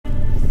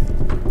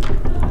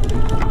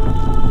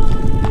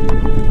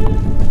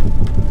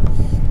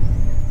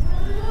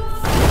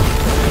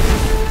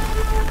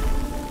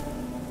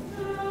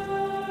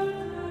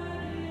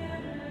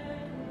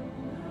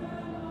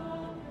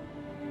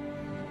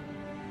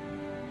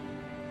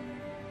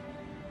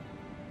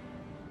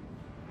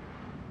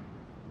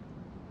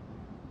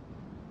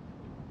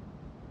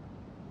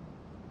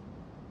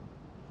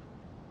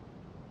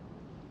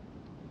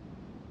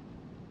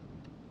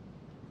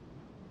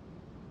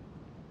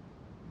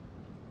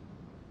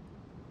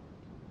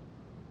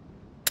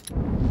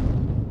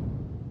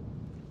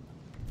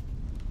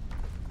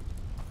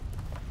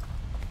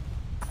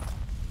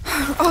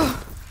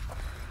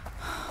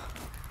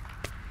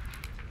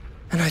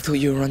thought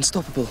you were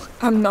unstoppable.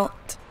 I'm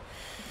not.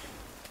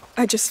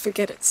 I just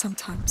forget it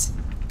sometimes.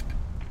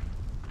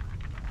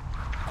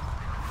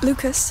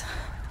 Lucas,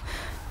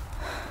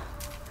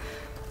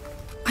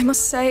 I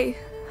must say,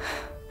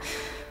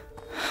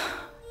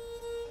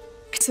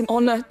 it's an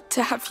honor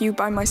to have you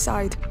by my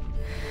side.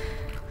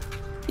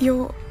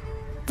 You're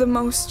the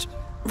most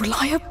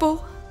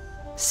reliable,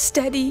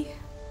 steady,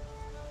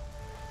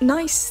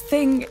 nice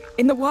thing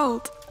in the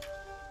world.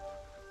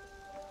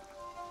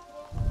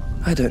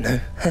 I don't know.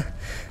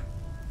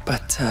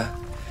 But,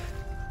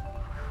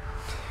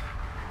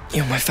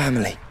 you're my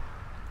family.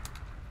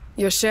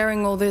 You're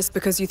sharing all this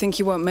because you think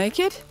you won't make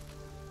it?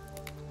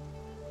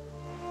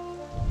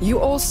 You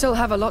all still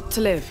have a lot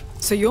to live,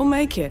 so you'll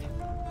make it.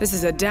 This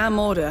is a damn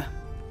order.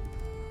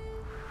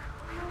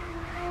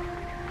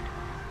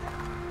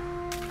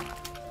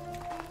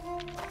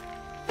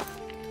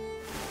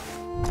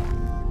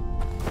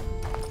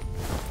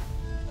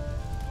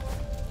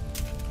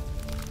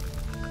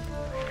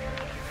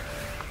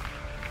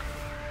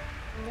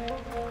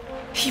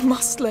 He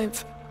must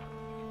live.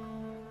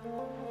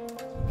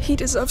 He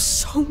deserves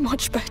so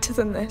much better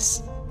than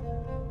this.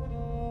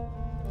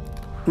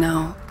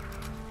 Now,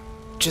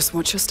 just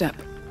watch your step.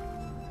 They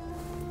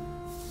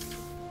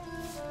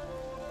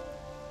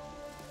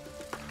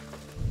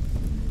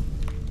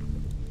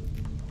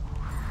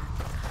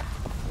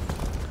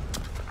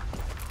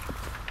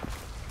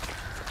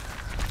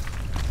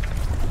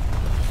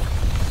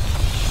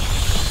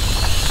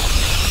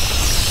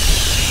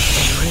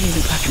really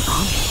look like an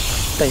army.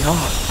 They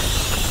are.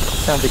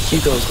 Now that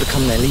Hugo's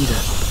become their leader.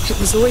 It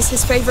was always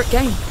his favorite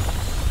game.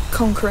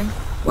 Conquering.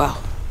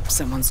 Well,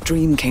 someone's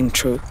dream came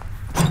true.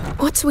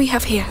 What do we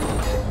have here?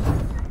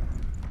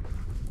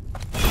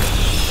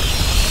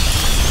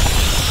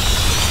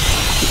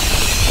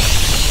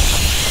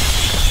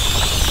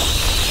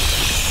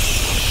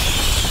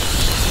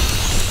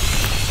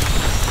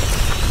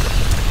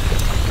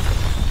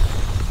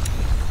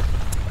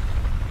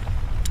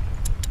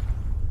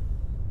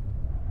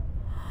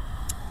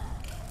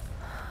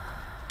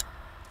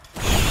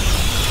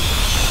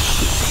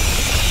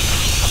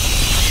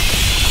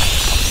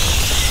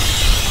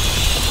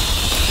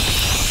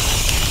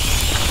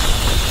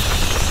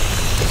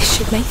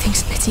 Make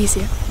things a bit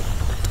easier.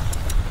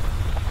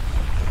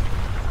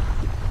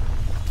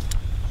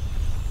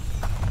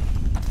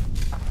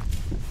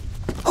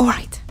 All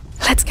right,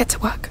 let's get to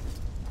work.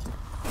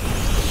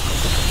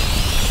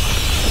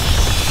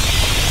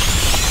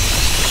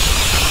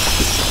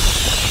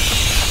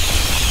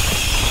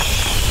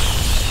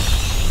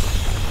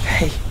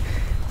 Hey,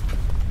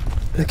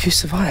 look who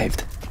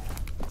survived.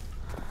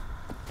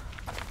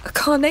 A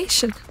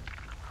carnation.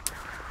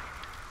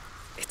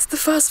 It's the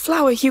first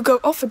flower Hugo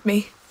offered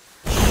me.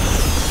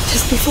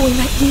 Just before we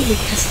met you,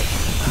 Lucas.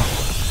 Oh.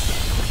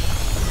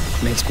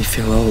 Makes me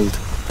feel old.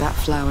 That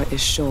flower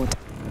is short.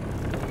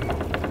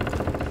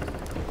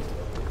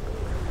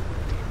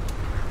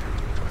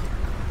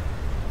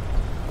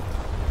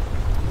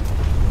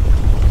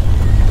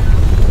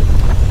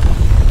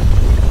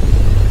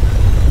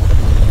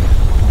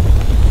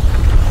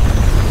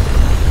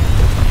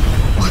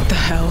 What the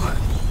hell?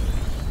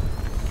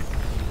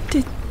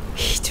 Did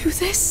he do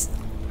this?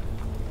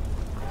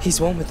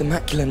 He's one with the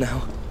macula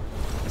now.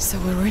 So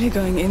we're really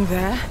going in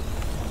there?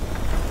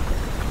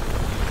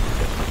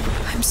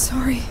 I'm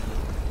sorry.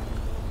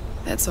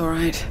 That's all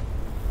right.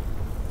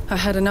 I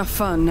had enough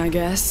fun, I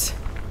guess.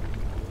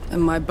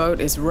 And my boat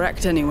is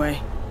wrecked anyway.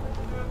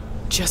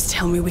 Just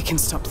tell me we can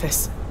stop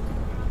this.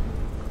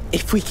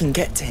 If we can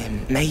get to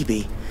him,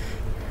 maybe.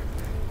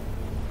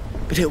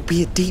 But it'll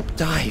be a deep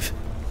dive.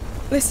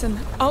 Listen,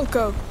 I'll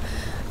go.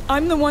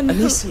 I'm the one who...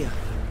 Amicia,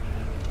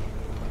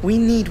 we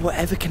need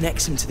whatever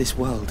connects him to this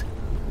world.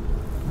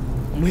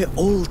 And we're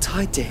all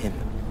tied to him.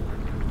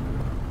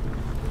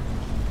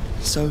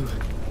 So...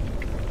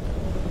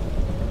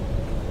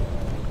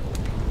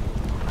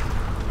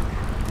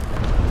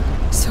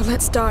 So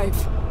let's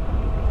dive.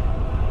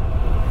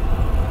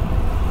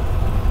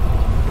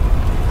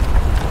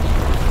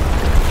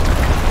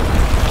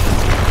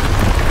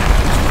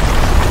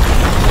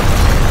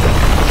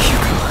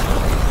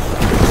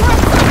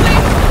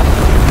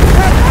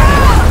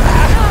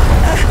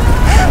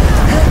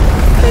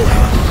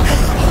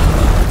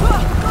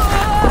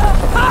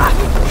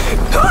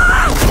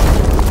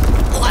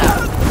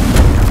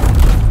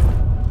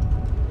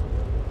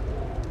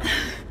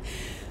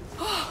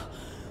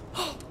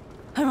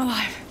 I'm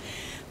alive.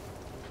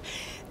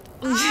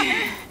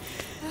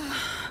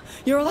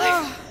 You're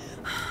alive?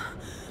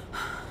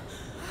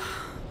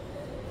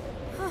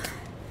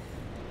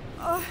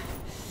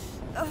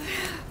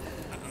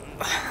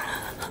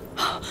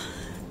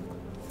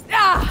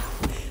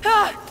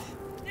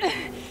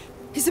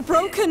 Is it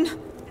broken?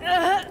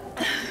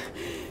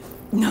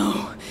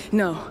 No.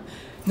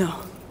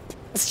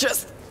 It's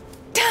just...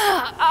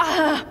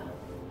 Are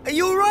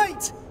you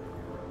alright?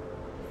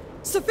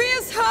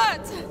 Sophia's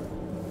hurt!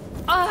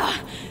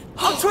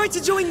 I'll try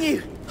to join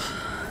you.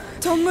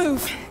 Don't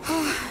move.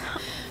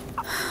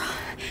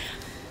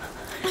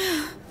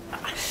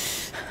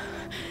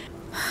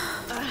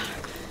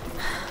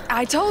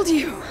 I told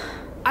you,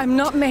 I'm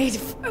not made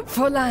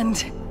for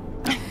land.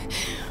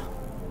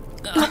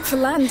 Not for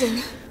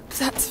landing,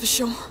 that's for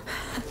sure.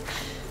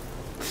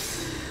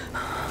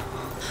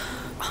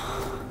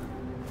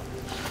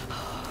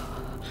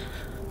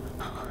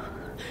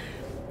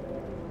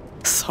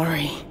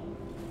 Sorry.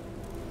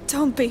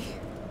 Don't be.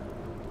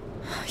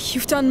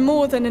 You've done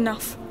more than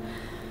enough.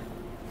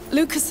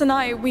 Lucas and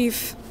I,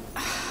 we've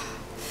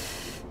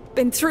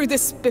been through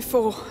this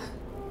before,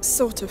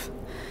 sort of.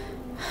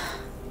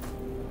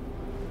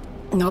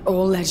 Not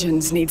all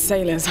legends need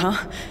sailors, huh?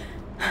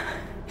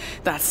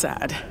 That's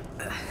sad.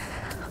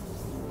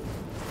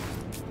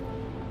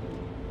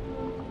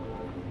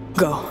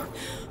 Go.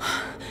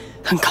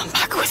 And come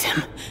back with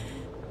him.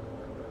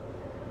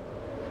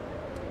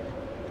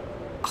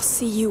 I'll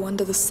see you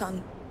under the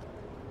sun.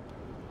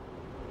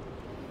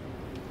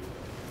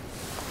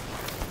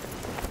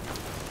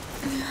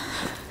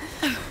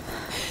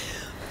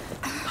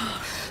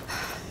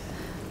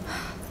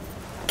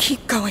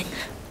 Keep going.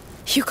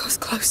 Hugo's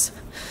close.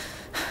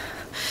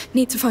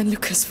 Need to find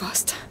Lucas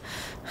first.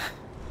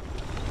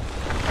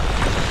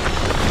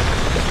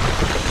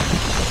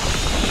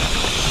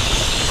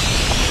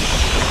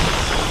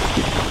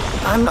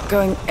 I'm not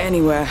going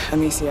anywhere,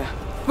 Amicia.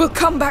 We'll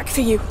come back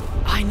for you.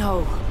 I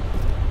know.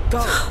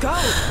 Go, go!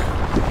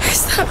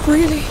 Is that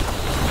really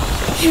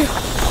you?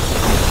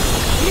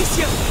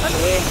 Amicia, I'm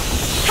here!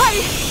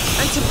 Hey!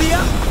 And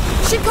Tabia?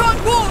 She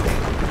can't walk!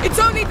 It's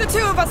only the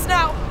two of us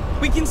now!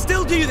 We can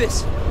still do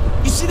this!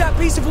 You see that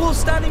piece of wall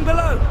standing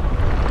below?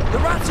 The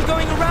rats are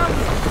going around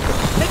it!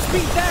 Let's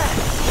meet there!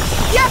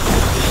 Yes!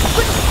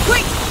 But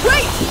wait!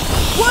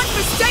 One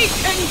mistake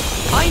and...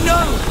 I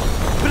know!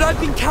 But I've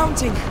been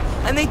counting,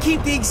 and they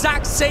keep the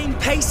exact same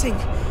pacing.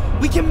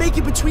 We can make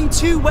it between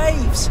two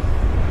waves.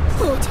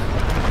 Good.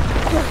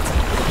 Right.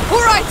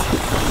 All right!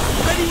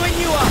 Ready when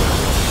you are.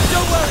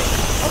 Don't worry,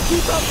 I'll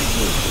keep up with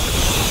you.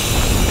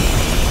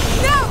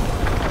 Now!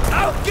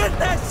 Oh,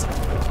 goodness!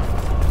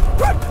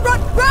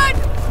 Run!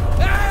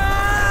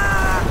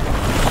 Ah!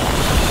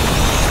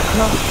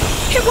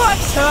 It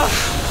worked!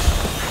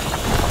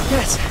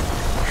 Yes.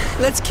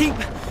 Let's keep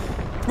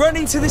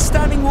running to the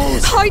standing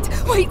walls. Hide,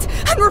 wait,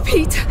 and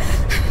repeat.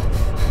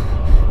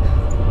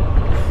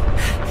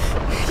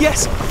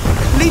 Yes,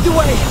 lead the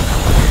way.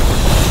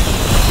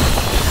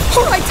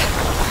 All right.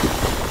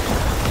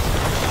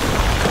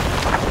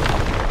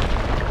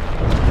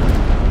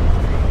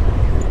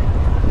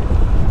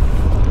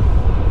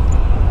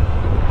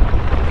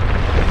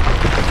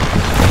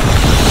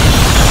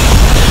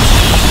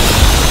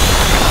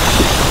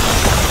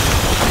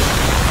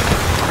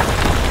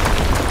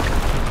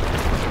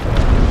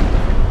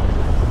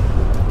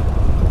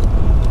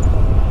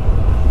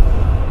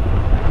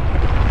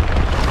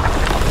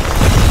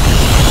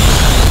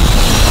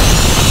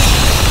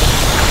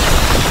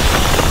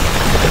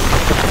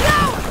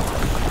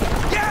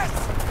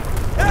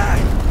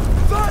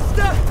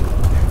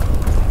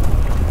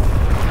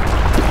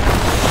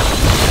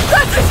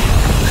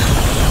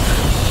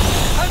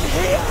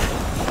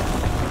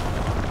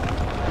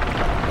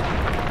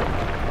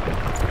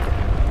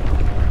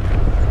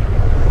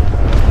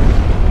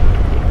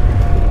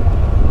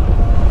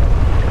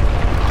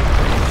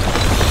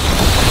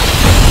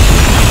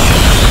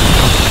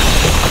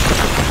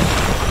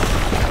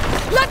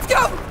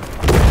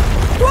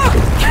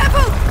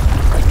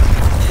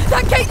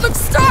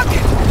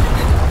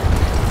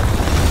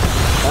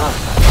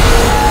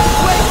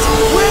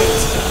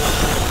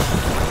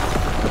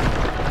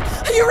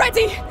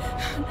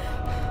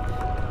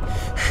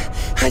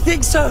 I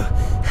think so.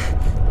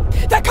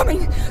 They're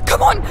coming!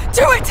 Come on,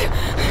 do it!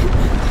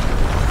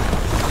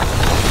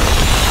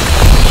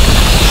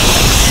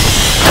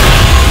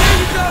 There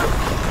you go!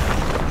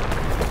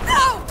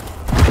 No!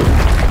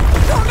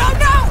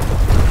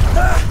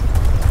 No!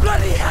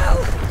 Bloody hell!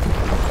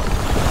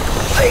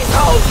 Please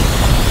hold!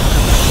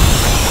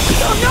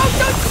 No,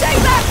 don't stay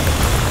there!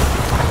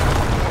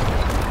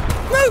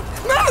 Move!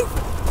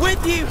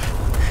 With you!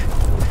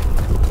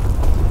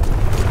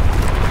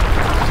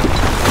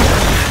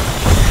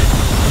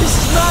 This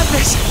is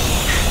madness!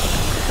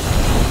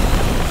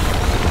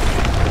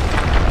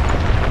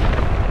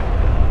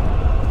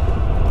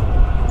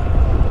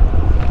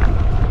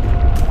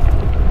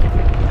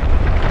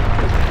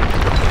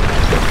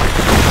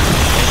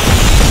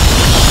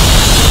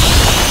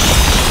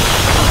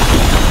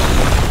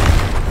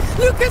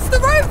 Lucas, the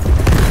roof!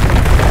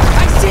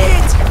 I see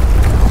it!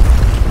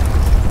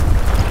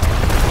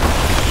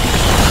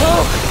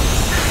 Oh!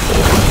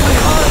 My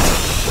heart!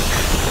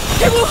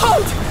 It will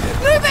hold!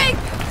 Moving!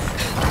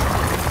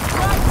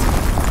 Right!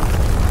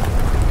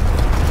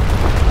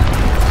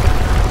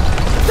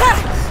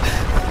 There!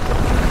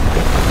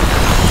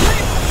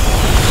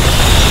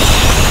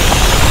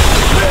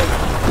 Move!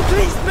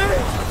 Please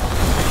move!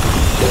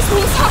 These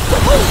walls have to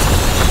hold!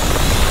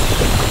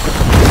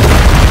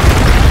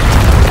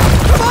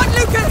 Come on,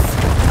 Lucas!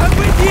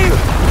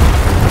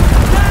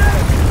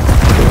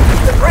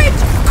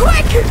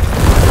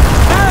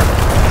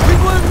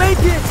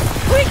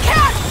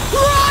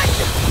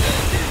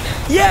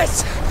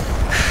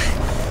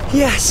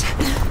 Yes.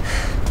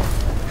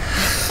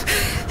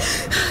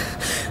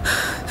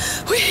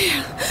 We're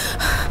here.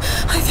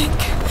 I think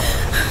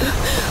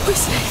we're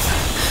safe.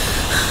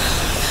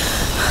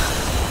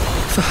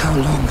 For how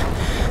long?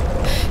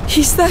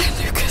 He's there,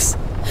 Lucas.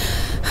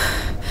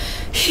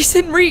 He's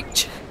in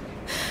reach.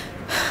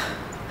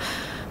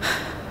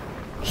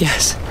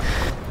 Yes.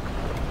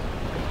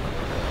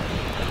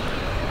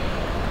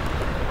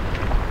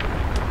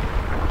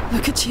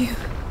 Look at you.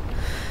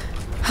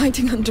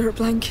 Hiding under a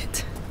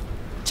blanket.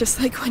 Just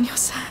like when you're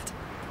sad.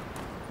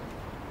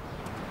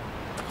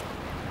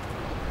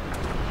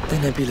 The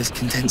nebula's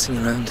condensing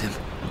around him.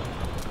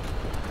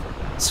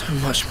 So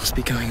much must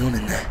be going on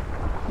in there.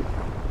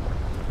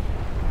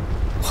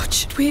 What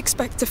should we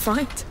expect to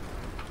find?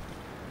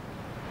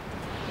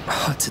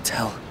 Hard to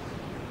tell.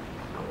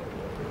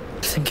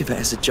 Think of it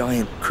as a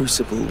giant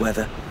crucible where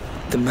the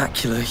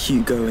macula,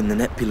 Hugo, and the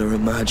nebula are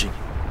merging.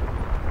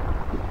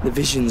 The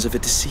visions of a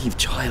deceived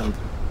child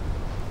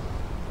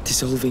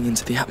dissolving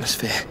into the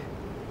atmosphere,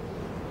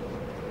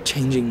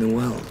 changing the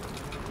world.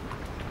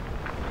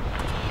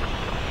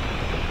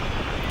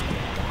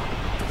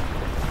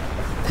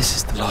 This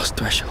is the last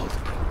threshold.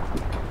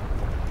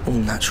 All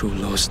natural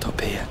laws stop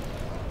here.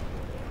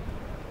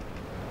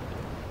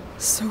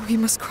 So we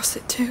must cross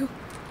it too?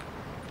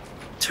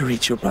 To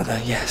reach your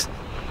brother, yes.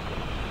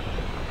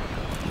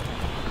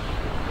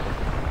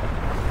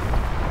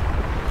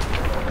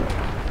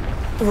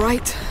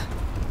 Right.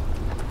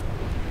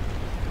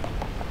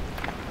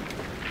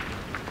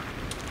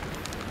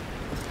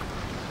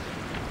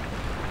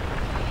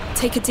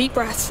 Take a deep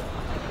breath.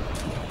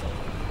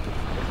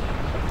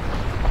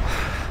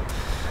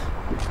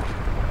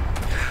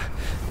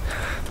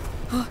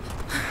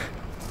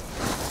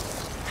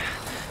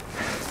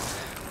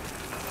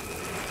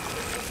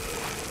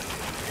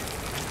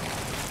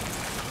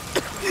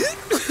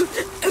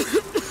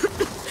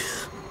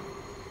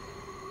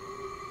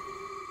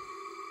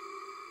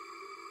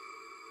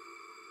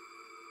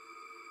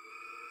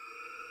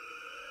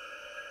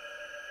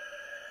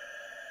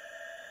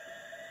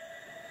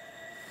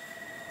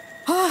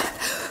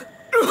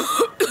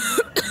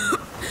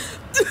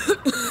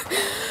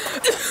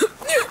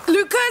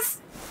 Lucas!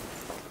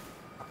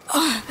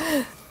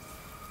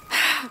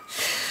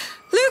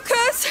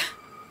 Lucas!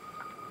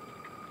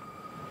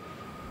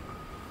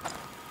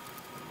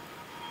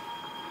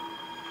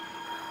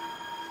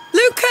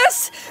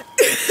 Lucas!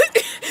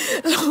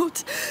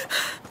 Lord!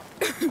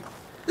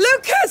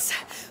 Lucas!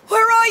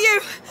 Where are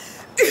you?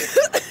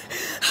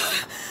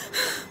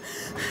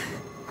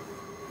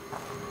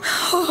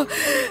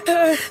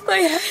 My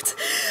head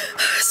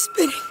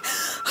spinning.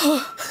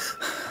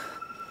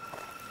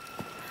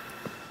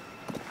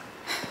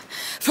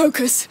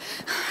 Focus.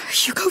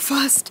 You go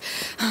first.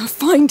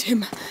 Find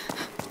him.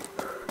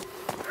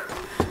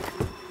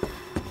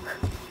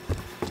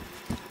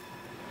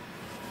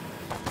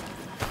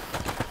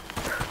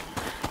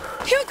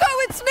 Hugo,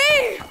 it's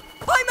me!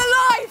 I'm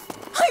alive!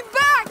 I'm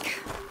back!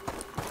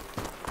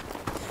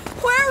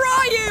 Where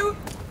are you?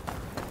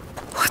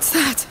 What's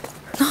that?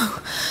 No.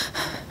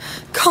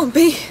 Can't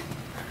be.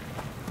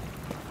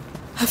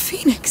 A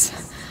phoenix.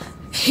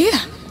 Here.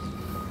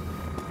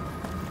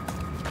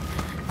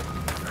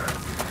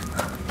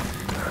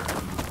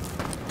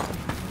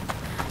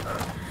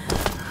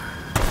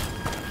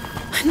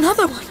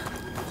 Another one.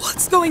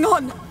 What's going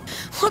on?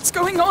 What's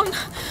going on?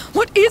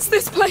 What is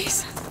this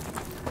place?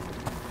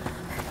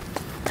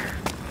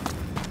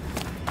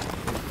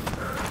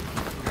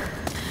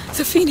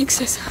 The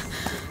phoenixes.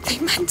 They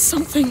meant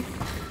something.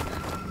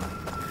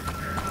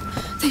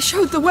 They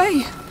showed the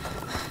way.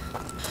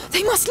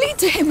 They must lead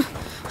to him.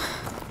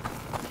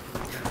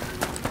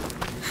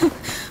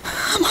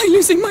 Am I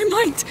losing my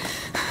mind?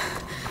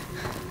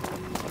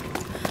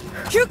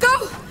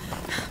 Hugo!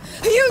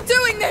 Are you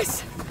doing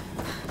this?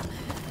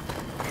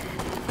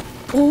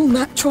 All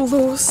natural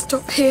laws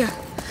stop here.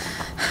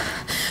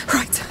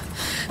 Right.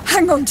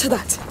 Hang on to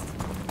that.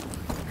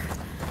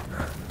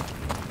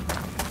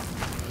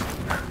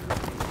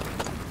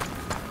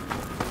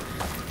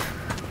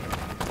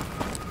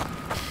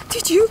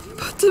 Did you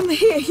put them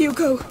here,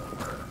 Hugo?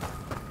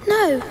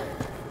 No.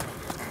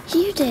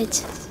 You did.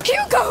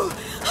 Hugo!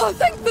 Oh,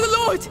 thank the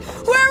Lord!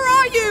 Where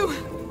are you?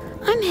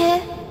 I'm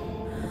here.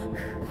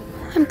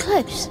 I'm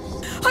close.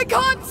 I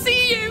can't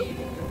see you!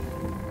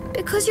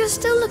 Because you're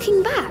still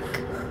looking back.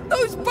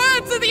 Those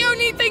birds are the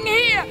only thing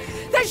here!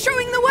 They're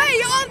showing the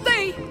way, aren't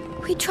they?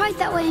 We tried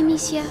that way,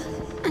 Amicia,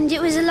 and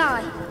it was a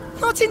lie.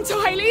 Not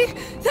entirely.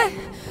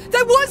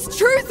 There was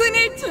truth in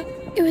it!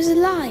 It was a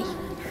lie,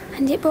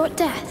 and it brought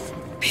death.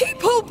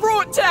 People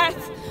brought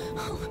death!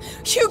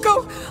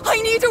 Hugo, I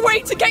need a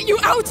way to get you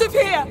out of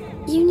here!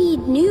 You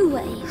need new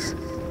ways.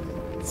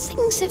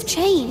 Things have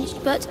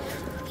changed, but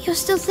you're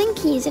still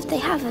thinking as if they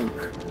haven't.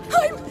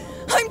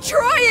 I'm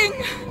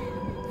trying!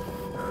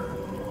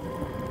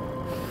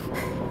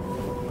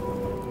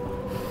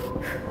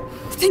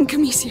 Think,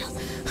 Amicia.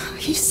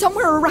 He's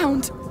somewhere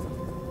around.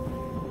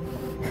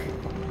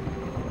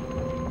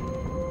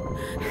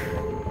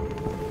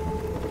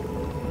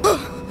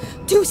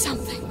 Do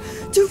something.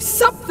 Do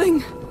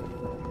Something!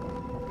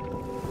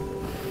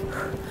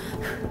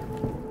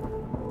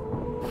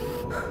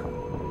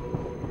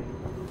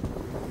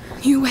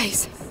 New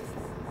ways.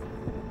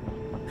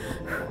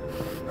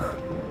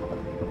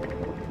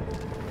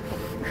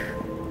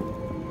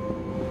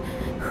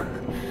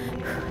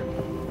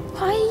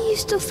 Why are you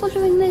still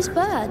following those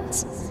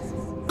birds?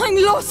 I'm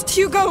lost,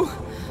 Hugo!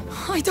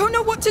 I don't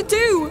know what to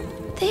do!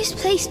 This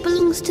place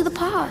belongs to the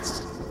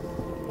past.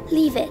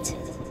 Leave it.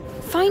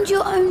 Find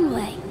your own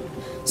way.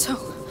 So,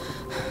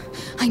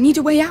 I need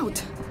a way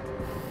out.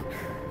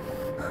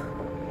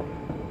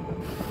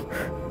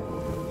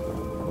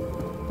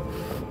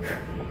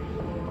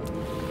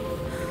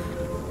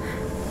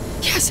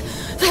 Yes,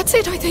 that's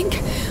it, I think.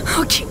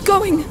 I'll keep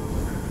going.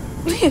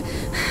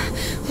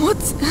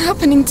 What's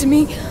happening to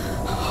me?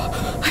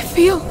 I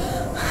feel...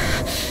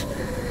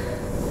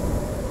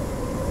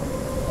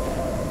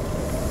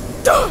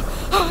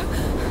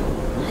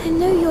 I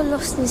know you're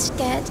lost and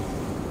scared,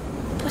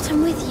 but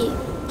I'm with you.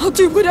 I'll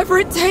do whatever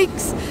it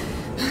takes.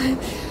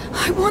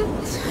 I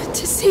want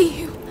to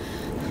see you.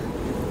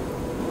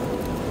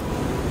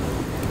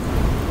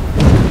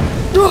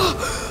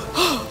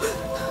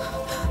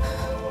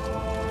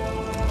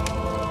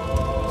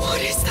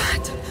 What is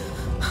that?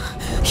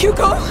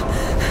 Hugo,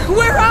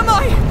 where am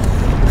I?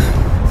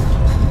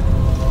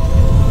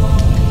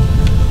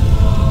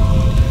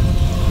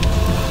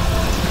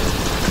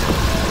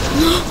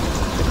 No!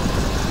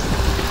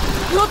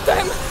 Not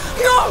them!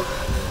 No!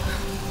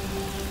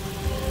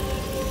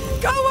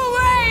 Go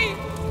away!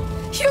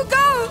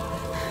 Hugo!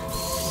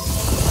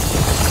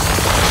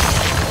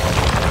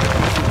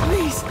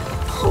 Please,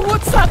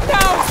 what's that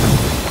now?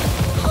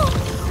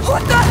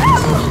 What the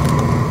hell?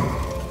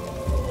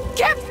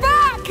 Get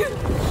back!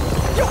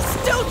 You're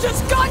still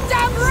just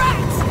goddamn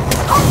rats!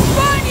 I'll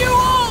burn you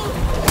all!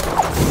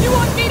 You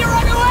want me to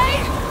run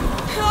away?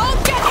 I'll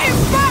get you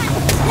back!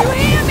 You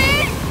hear me?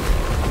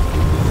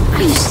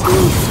 I've seen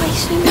you fight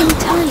so many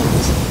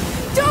times.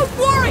 Don't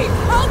worry!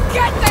 I'll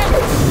get them!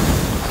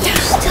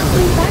 You'll still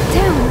go back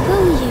down,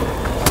 will you?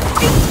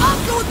 It's us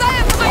or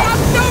them! I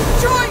have no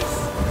choice!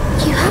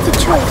 You have a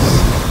choice,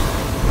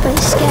 but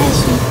it scares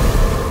you.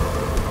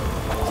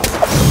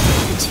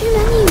 There are too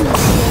many of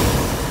us here.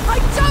 I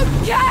don't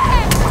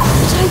care!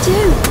 But I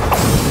do.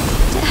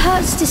 It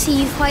hurts to see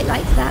you fight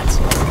like that.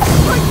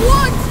 Like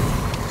what?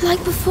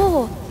 Like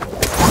before.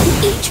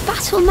 And each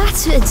battle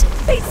mattered.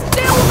 They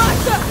still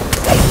matter!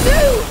 They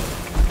do!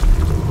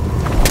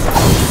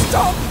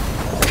 Stop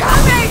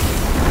coming!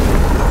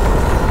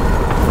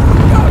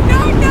 No,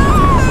 no, no!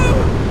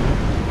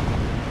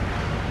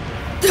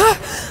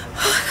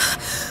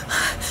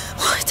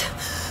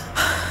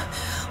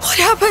 What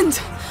happened?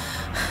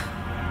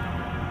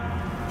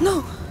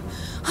 No,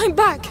 I'm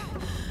back.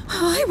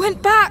 I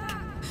went back.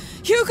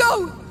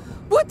 Hugo,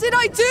 what did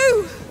I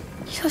do?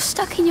 You're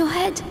stuck in your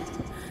head.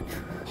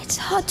 It's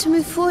hard to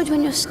move forward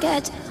when you're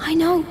scared. I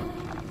know.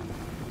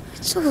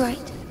 It's all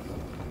right.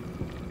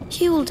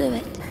 You will do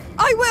it.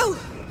 I will.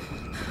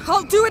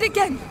 I'll do it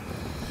again.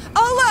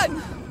 I'll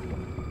learn.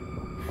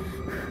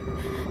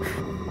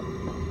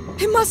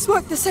 It must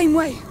work the same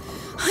way.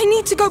 I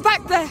need to go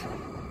back there.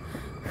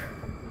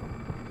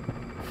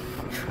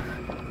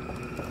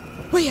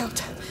 Way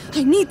out.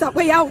 I need that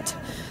way out.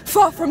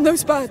 Far from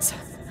those birds.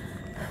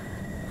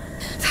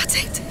 That's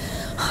it.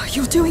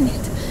 You're doing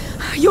it.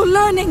 You're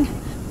learning.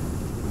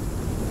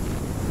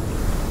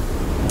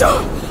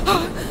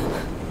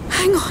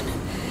 Hang on.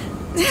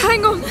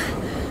 Hang on.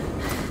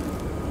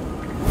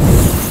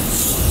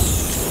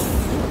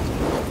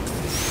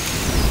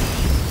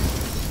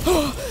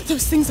 Oh,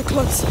 those things are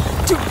close.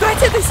 Do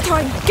better this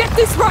time. Get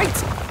this right.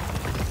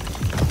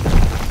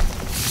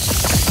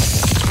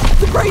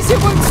 The brazier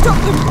won't stop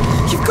them.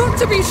 You've got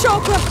to be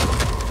sharper.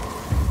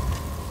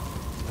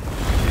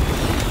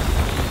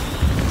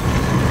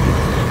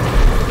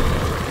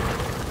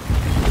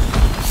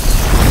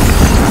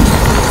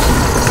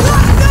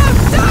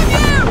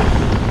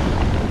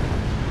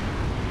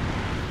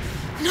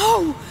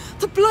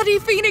 Bloody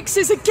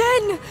phoenixes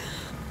again!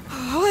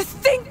 Oh,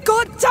 think,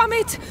 God damn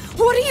it!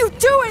 What are you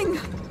doing?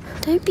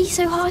 Don't be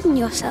so hard on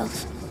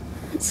yourself.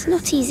 It's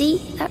not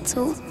easy, that's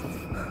all.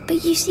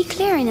 But you see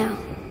clearer now.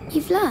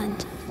 You've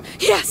learned.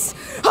 Yes!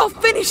 I'll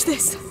finish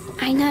this!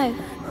 I know.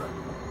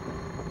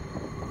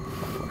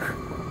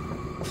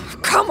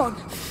 Come on!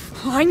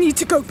 I need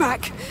to go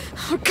back.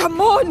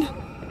 Come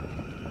on!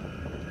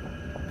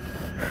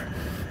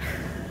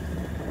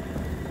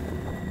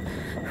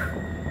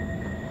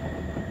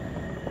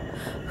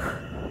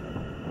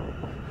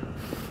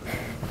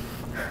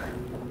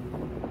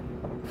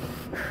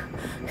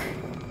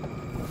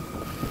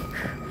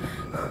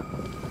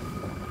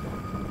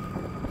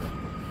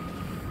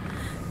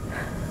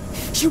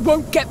 You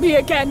won't get me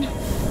again.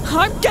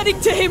 I'm getting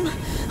to him.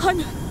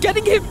 I'm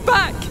getting him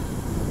back.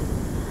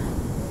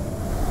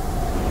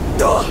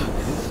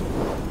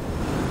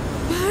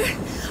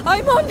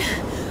 I'm on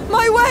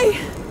my way.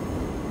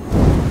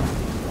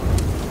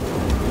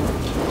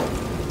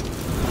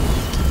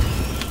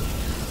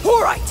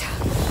 All right.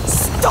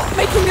 Stop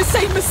making the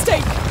same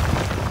mistake.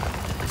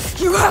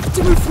 You have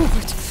to move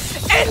forward.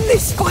 End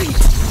this fight!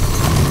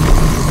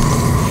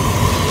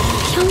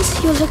 The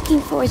answer you're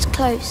looking for is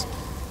close.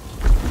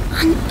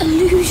 An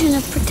illusion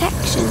of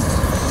protection.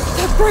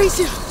 That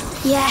brazier!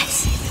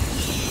 Yes.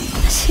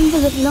 A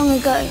symbol of long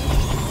ago.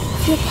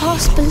 Of your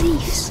past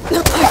beliefs.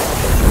 No,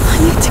 I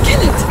need to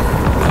kill it!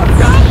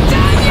 God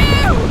damn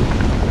you!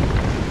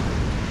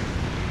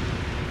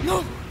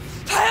 No!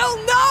 Hell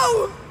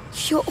no!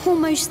 You're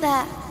almost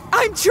there.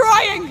 I'm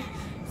trying!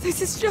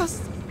 This is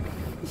just...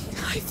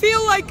 I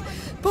feel like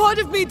part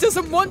of me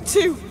doesn't want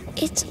to.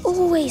 It's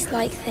always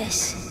like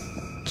this.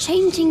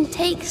 Changing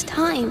takes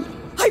time.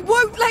 I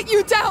won't let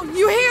you down,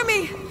 you hear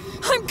me?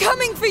 I'm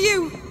coming for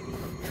you!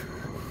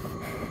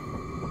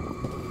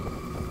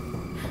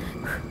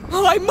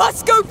 Oh, I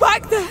must go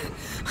back there!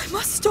 I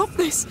must stop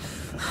this.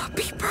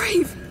 Be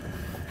brave.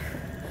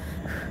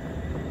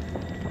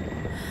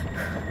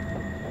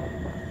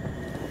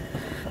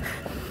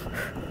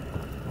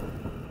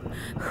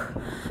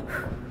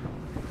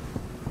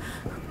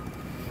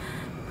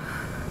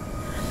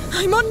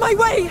 I'm on my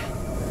way!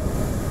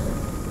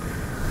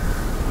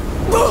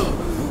 Oh,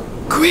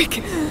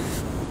 quick!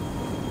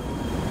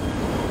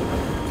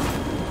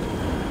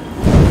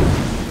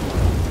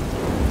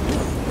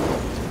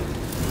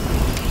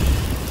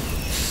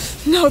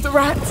 No, the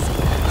rats.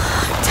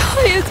 I'm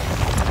tired.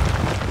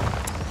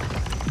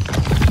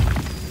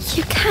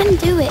 You can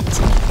do it.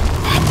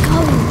 Let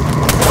go.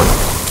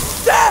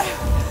 There!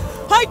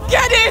 I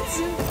get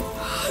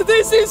it!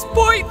 This is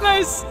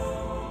pointless.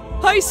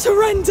 I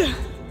surrender.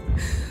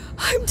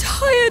 I'm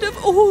tired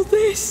of all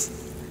this.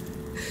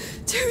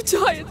 Too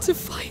tired to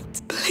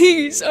fight.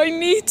 Please, I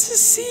need to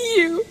see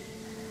you.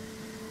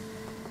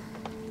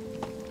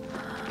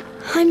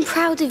 I'm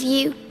proud of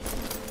you.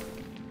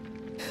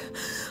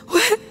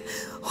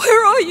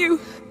 Where are you?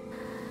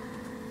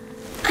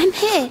 I'm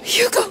here.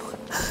 Hugo,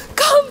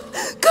 come!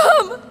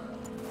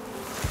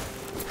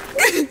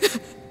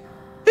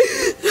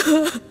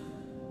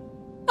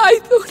 I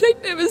thought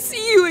I'd never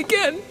see you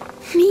again.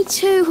 Me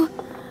too.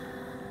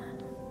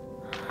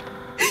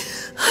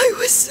 I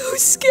was so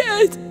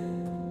scared.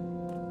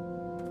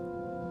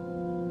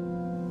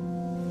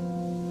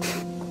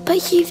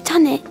 But you've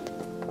done it.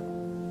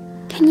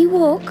 Can you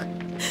walk?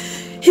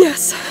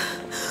 Yes.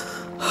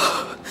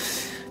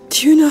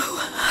 Do you know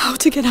how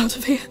to get out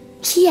of here?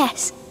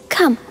 Yes.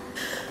 Come.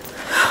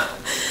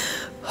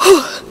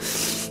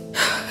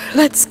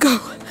 Let's go.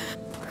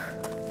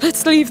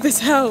 Let's leave this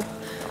hell.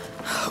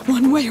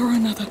 One way or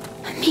another.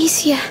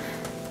 Amicia,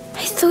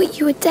 I thought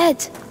you were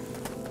dead.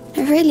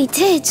 I really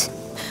did.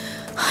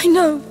 I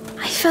know.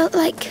 I felt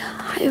like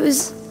I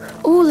was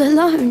all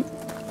alone.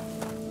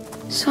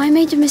 So I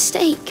made a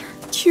mistake.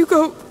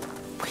 Hugo,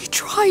 we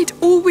tried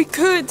all we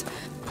could.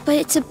 But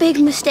it's a big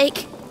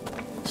mistake.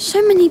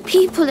 So many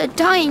people are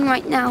dying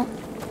right now.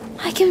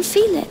 I can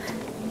feel it.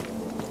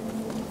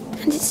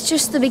 And it's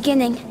just the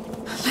beginning.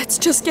 Let's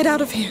just get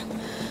out of here.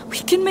 We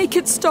can make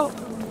it stop.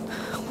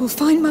 We'll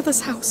find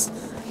Mother's house.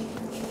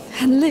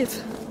 And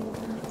live.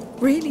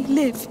 Really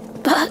live.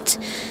 But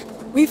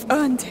We've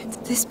earned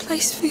it. This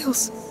place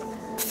feels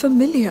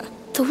familiar.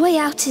 the way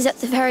out is at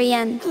the very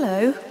end.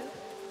 Hello.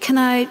 Can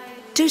I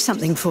do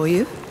something for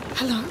you?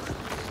 Hello?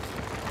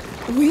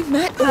 We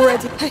met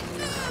already. Hey,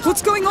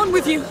 what's going on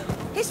with you?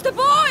 It's the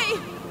boy!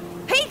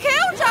 He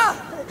killed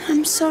her!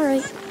 I'm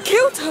sorry.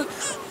 Killed her?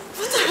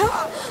 What the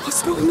hell?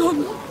 What's going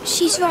on?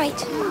 She's right.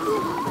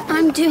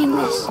 I'm doing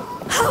this.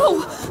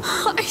 How?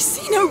 I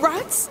see no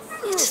rats.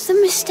 It's the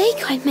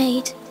mistake I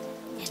made.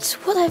 It's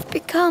what I've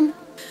become.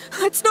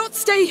 Let's not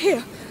stay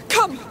here.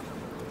 Come.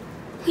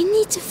 We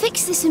need to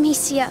fix this,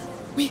 Amicia.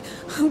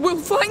 We'll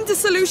find a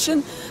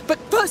solution, but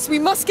first we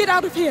must get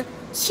out of here.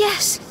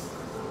 Yes.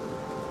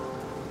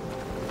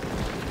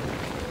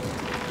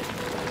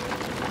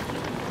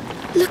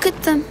 Look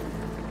at them.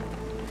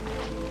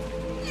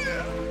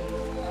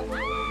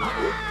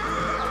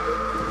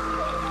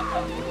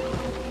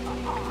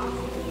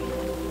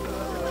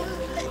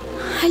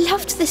 I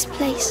loved this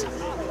place.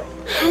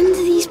 And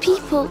these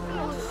people.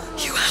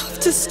 You have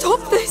to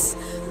stop this.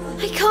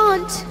 I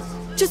can't.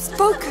 Just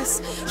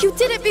focus. You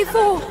did it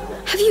before.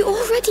 Have you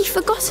already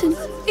forgotten?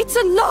 It's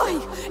a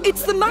lie.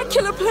 It's the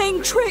macula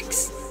playing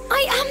tricks.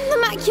 I am the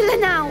macula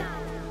now.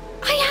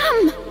 I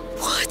am.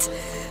 What?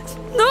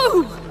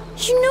 No.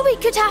 You knew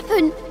it could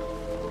happen.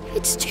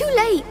 It's too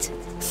late.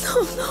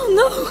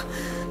 No.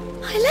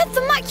 I let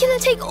the macula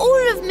take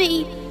all of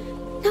me.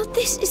 Now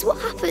this is what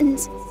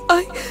happens.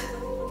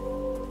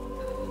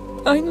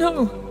 I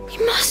know. We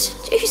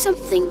must do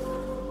something.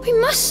 We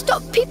must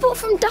stop people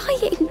from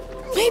dying.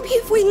 Maybe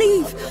if we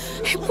leave,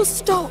 it will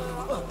stop.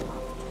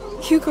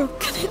 Hugo,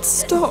 can it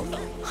stop?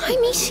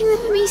 I'm eating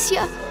them,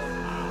 Amicia.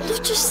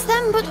 Not just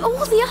them, but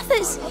all the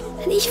others.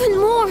 And even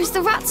more as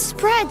the rats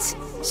spread.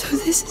 So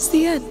this is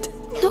the end.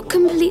 Not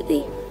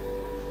completely.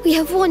 We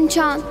have one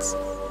chance.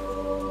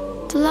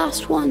 The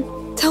last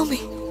one. Tell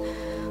me.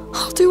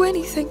 I'll do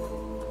anything.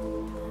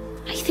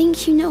 I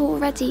think you know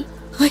already.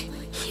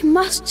 You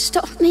must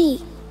stop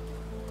me.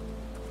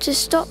 To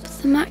stop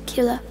the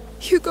macula.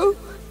 Hugo,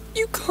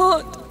 you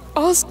can't.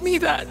 ask me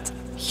that.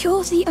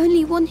 You're the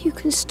only one who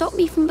can stop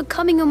me from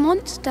becoming a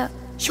monster.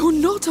 You're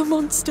not a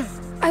monster.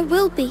 I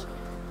will be.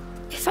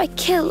 If I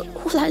kill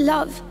all I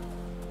love.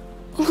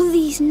 All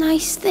these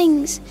nice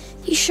things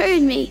you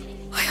showed me.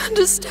 I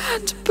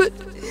understand, but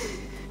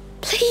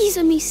Please,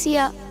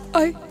 Amicia.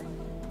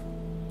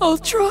 I'll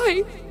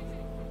try.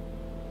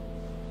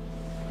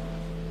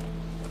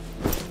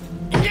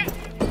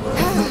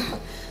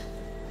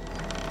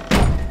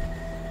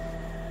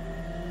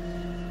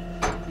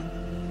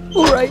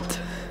 All right.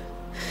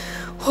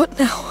 What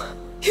now?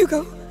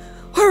 Hugo,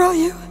 where are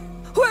you?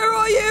 Where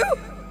are you?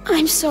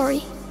 I'm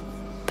sorry,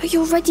 but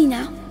you're ready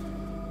now.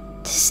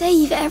 To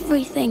save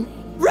everything.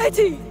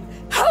 Ready?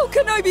 How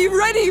can I be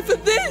ready for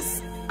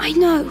this? I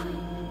know,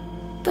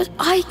 but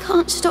I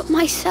can't stop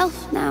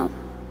myself now.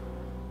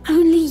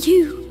 Only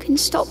you can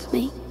stop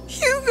me.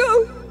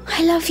 Hugo!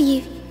 I love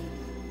you.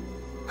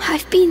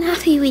 I've been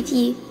happy with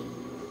you.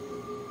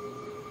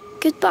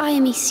 Goodbye,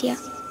 Amicia.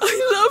 I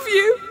love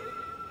you.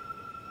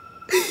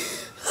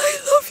 I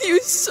love you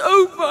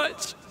so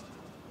much.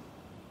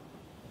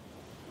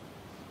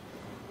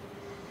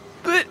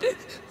 But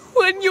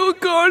when you're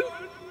gone,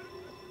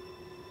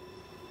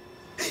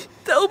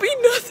 there'll be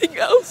nothing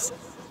else.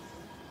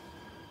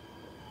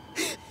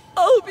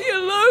 I'll be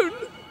alone.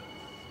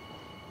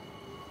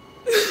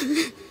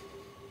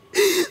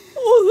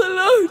 All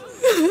alone.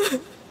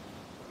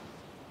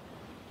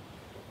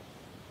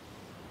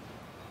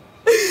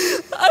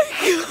 I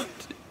can't.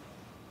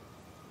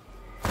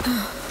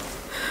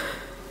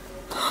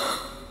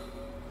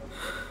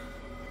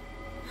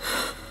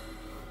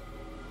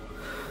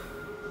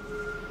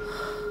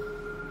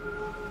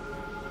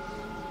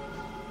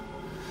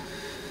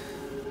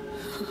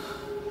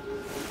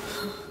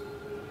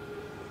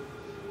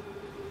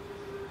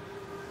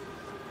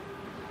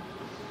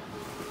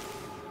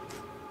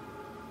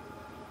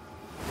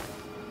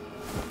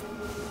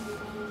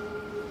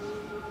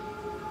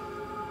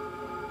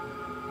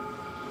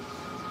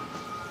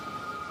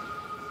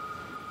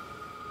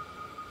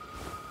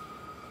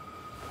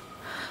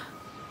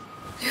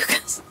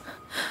 Lucas.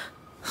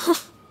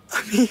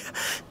 I'm here.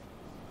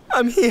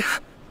 I'm here.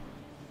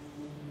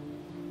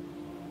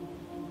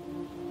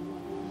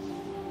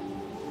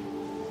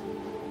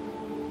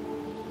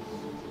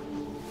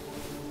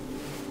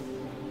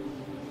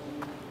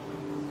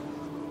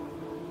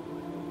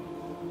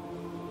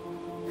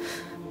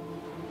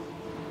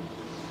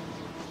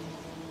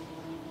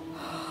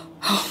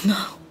 Oh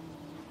no.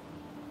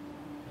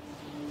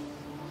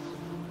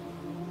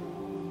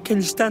 Can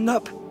you stand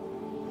up?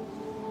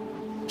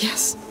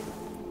 Yes.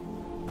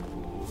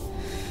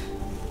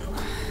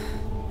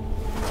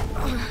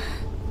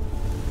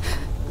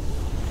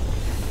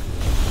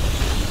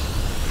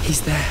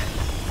 He's there.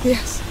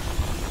 Yes.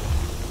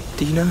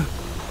 Do you know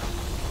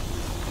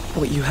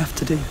what you have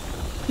to do?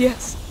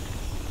 Yes.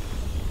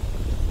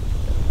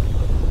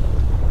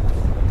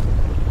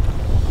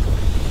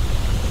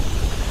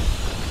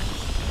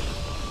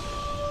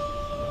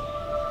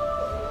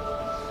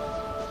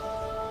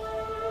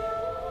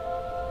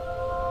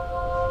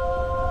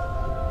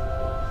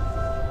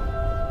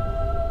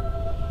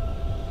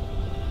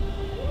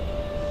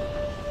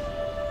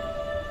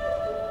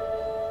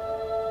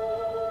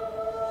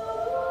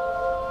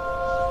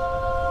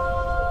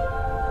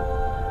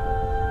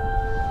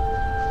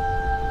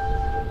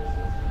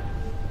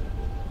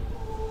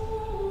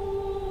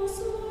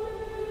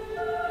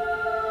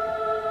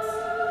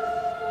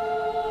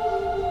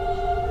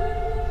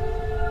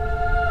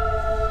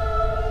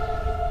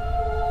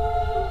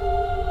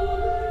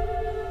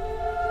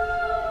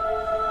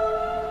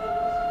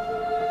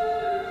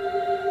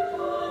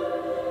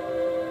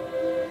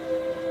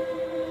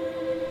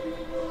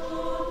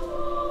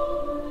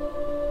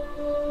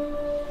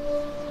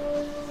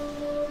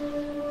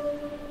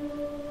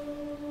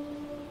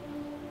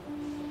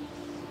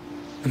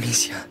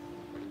 Amicia,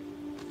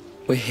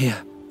 we're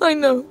here. I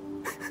know.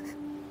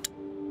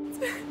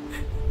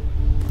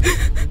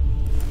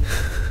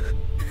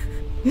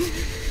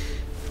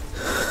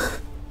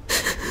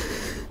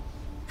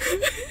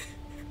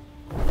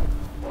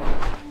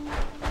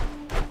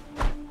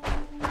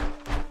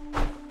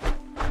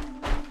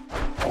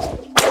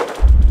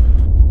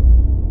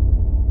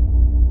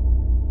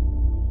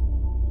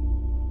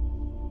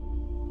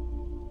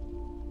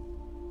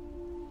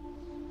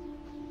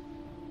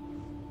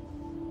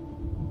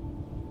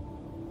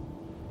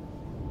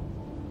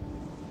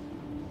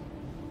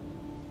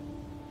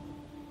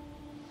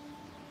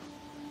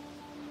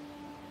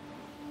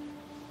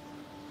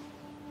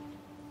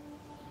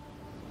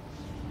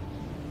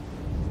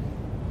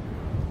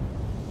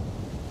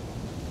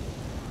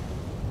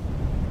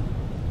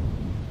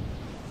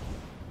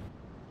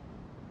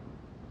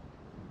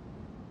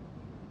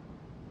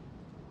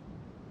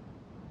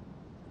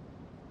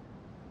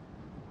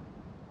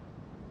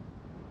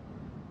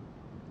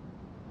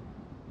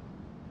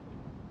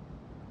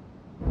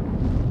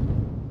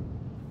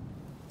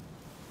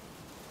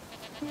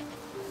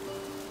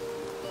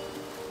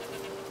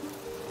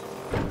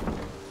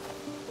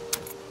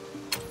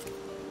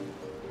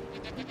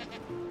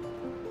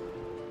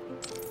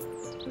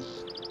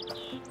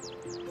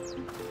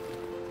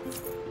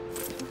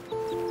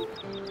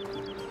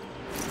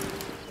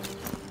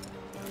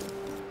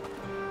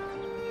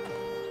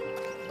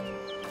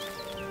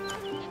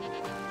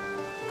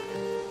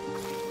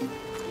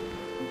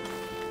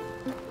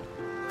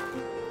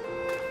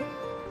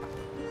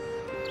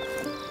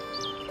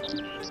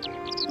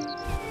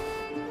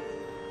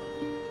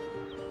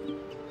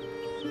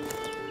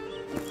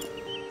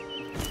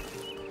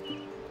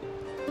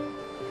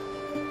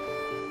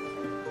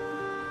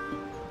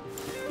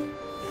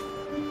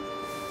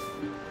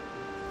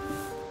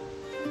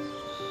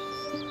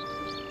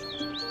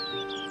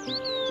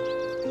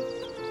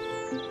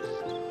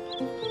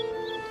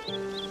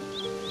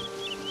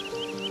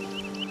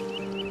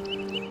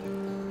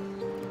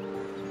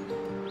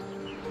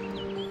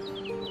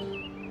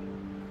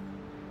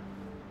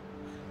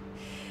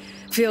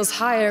 Feels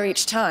higher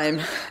each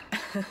time.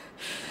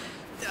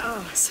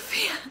 Oh,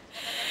 Sophia,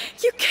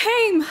 you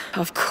came!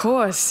 Of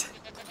course.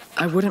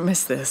 I wouldn't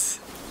miss this.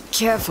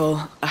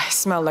 Careful, I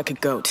smell like a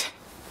goat.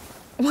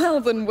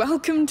 Well then,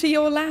 welcome to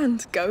your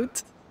land,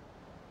 goat.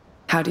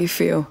 How do you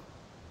feel?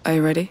 Are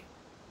you ready?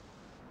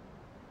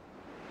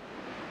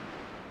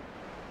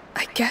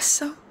 I guess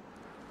so.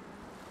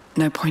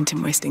 No point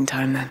in wasting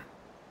time then.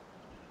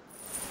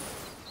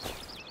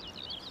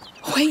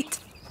 Wait!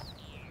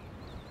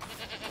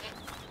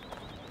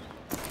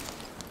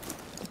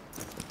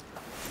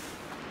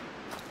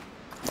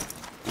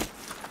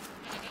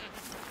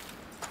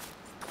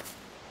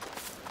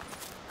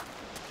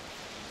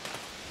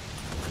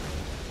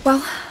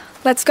 Well,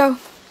 let's go.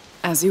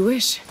 As you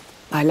wish.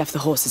 I left the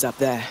horses up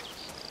there.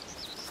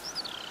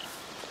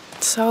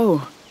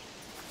 So,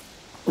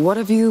 what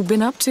have you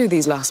been up to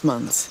these last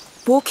months?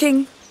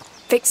 Walking,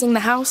 fixing the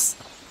house,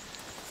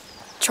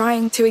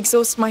 trying to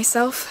exhaust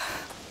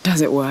myself. Does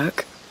it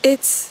work?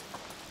 It's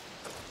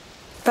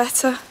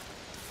better.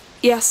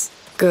 Yes.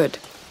 Good.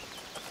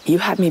 You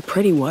had me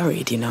pretty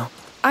worried, you know.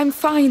 I'm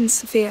fine,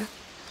 Sophia.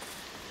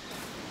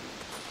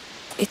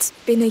 It's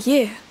been a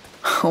year.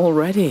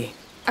 Already?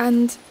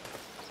 And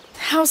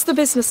how's the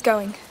business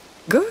going?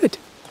 Good.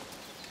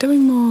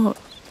 Doing more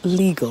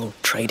legal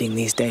trading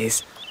these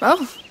days.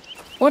 Oh,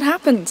 what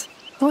happened?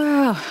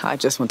 Well, I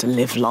just want to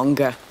live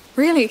longer.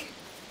 Really?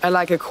 I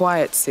like a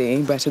quiet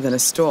sea better than a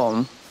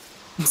storm.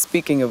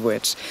 Speaking of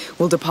which,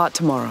 we'll depart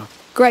tomorrow.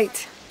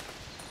 Great.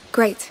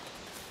 Great.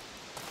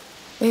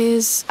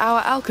 Is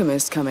our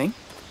alchemist coming?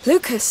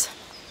 Lucas?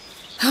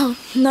 Oh,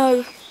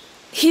 no.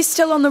 He's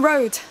still on the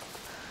road.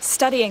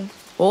 Studying.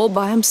 All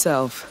by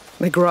himself.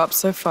 They grow up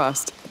so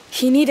fast.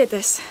 He needed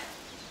this.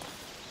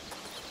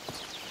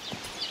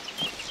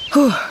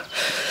 Whew.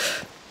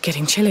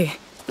 Getting chilly.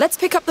 Let's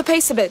pick up the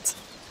pace a bit.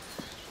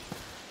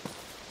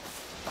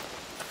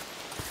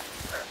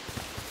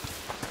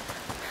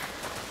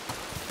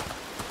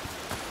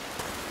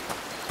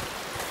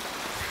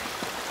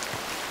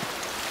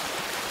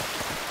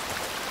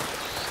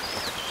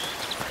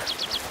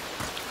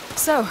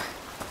 So,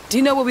 do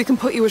you know where we can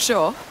put you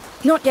ashore?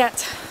 Not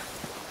yet.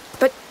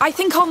 But I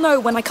think I'll know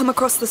when I come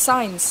across the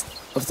signs.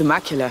 Of the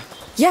macula?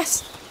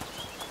 Yes.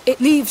 It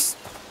leaves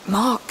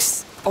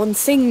marks on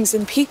things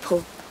and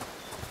people.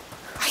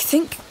 I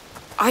think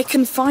I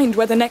can find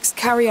where the next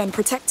carrier and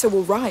protector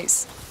will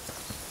rise.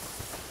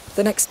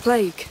 The next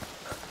plague.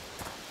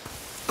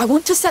 I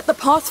want to set the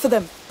path for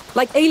them,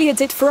 like Aelia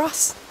did for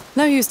us.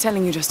 No use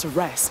telling you just to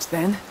rest,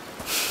 then.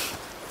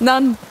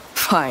 None.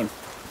 Fine.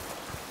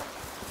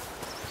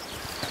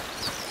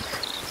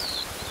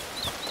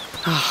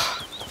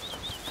 Ah,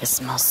 it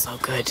smells so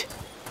good.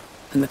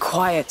 And the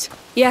quiet.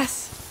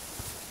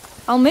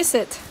 Yes. I'll miss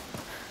it.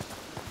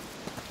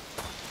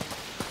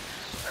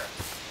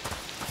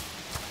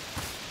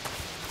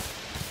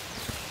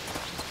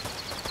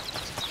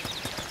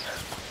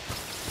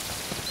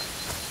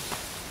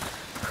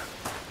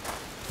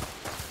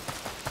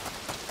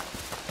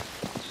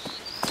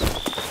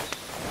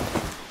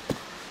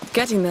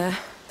 Getting there.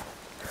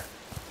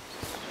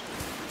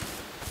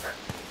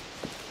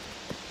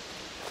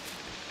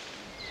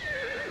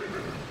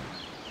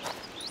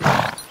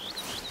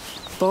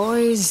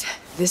 Boys,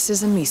 this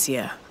is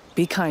Amicia.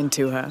 Be kind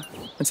to her.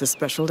 It's a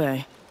special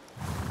day.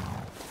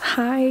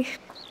 Hi.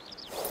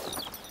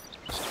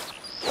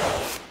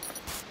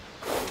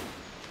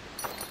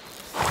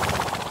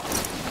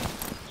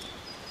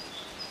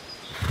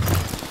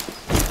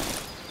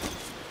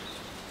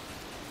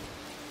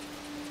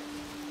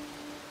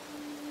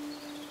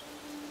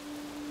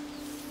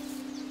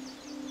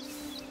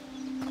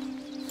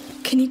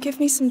 Can you give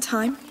me some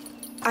time?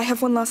 I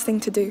have one last thing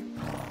to do.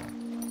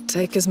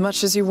 Take as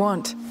much as you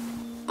want.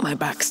 My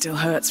back still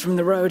hurts from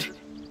the road.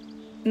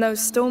 No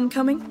storm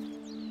coming?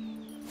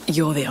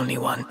 You're the only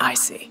one I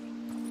see.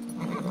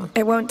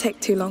 It won't take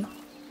too long.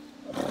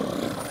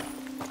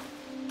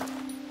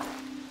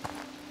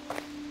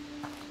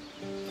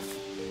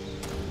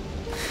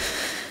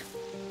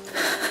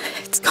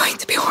 It's going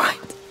to be all right.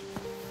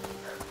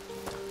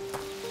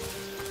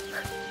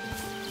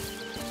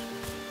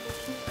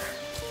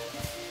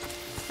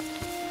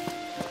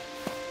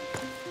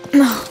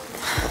 No.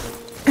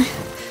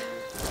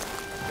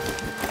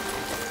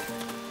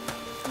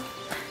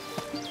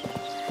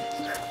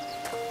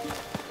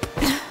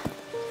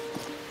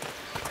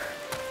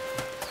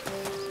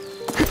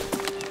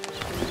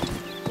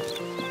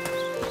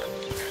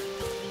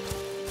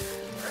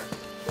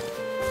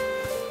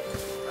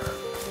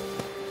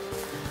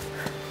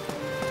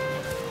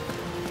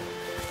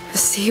 The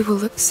sea will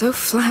look so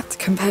flat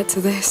compared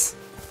to this.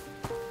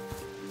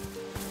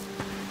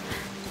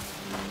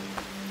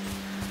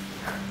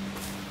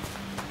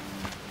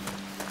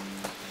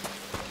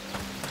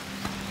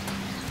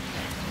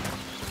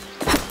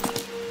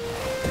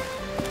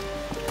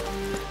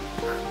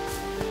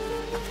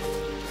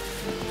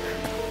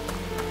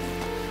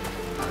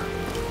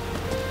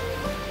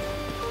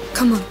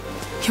 Come on,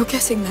 you're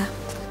getting there.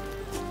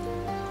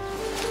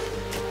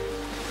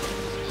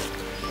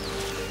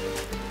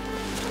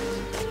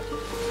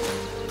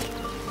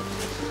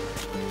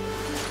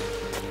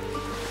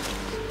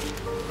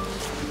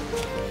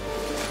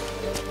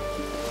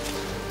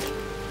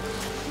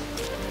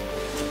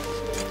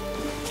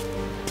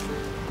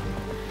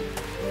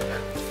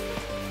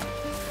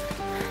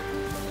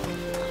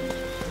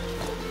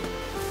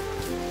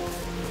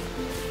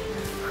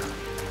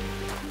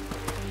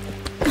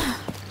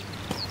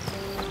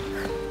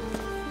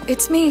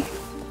 It's me.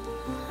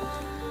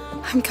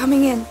 I'm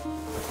coming in.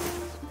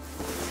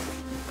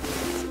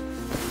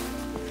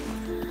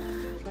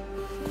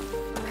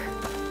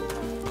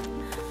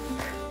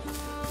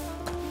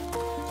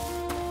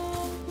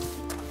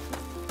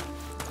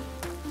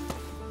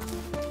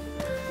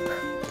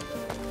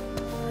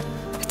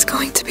 It's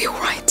going to be all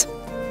right.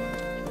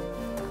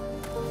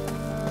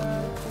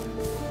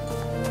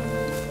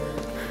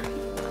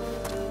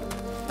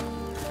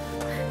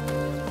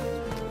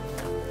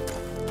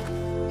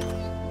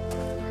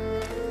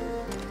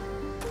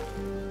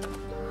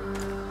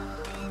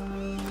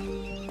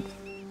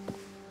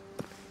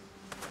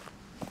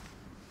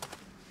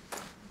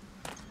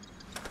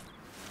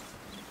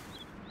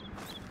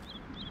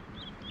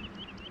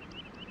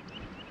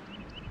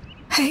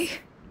 Hey.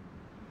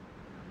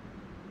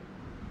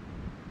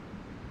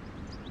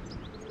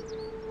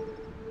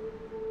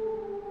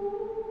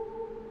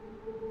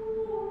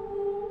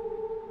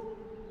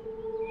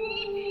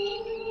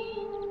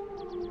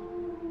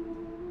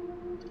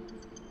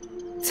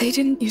 They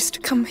didn't used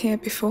to come here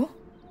before.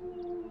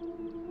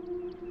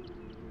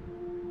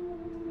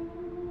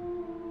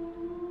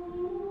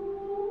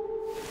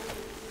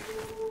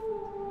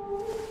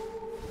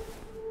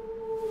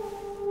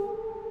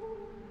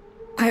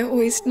 I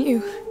always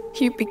knew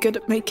you'd be good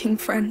at making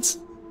friends.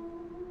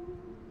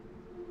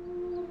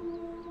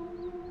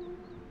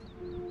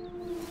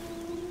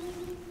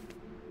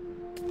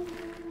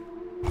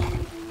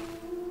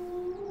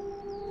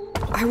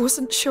 I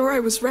wasn't sure I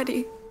was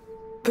ready,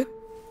 but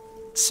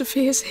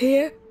Sophia's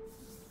here.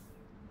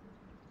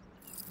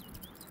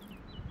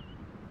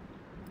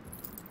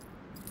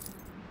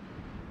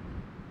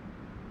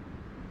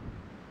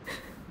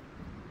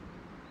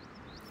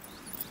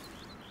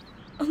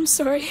 I'm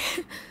sorry.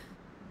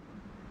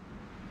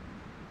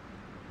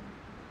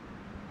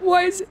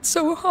 Why is it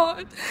so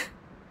hard?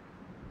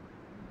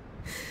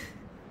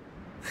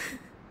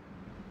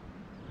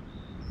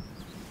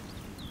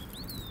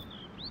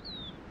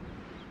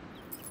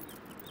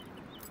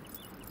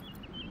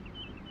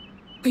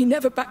 We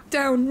never backed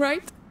down,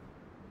 right?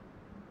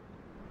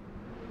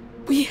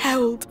 We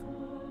held.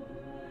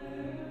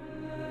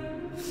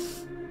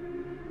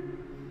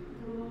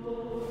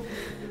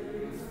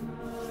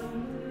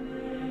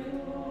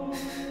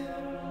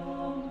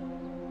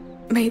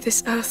 May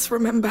this earth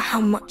remember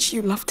how much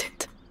you loved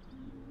it.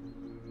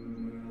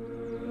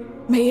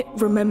 May it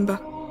remember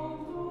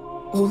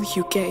all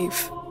you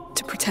gave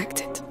to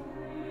protect it.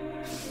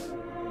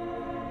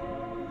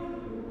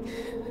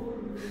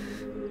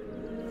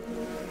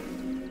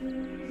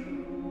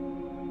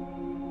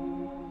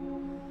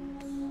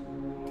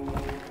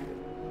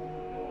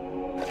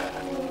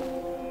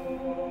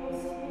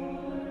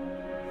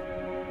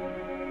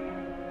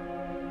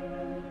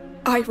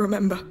 I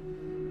remember.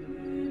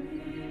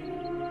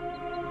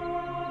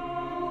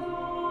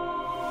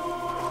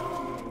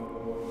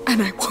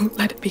 And I won't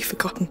let it be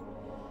forgotten.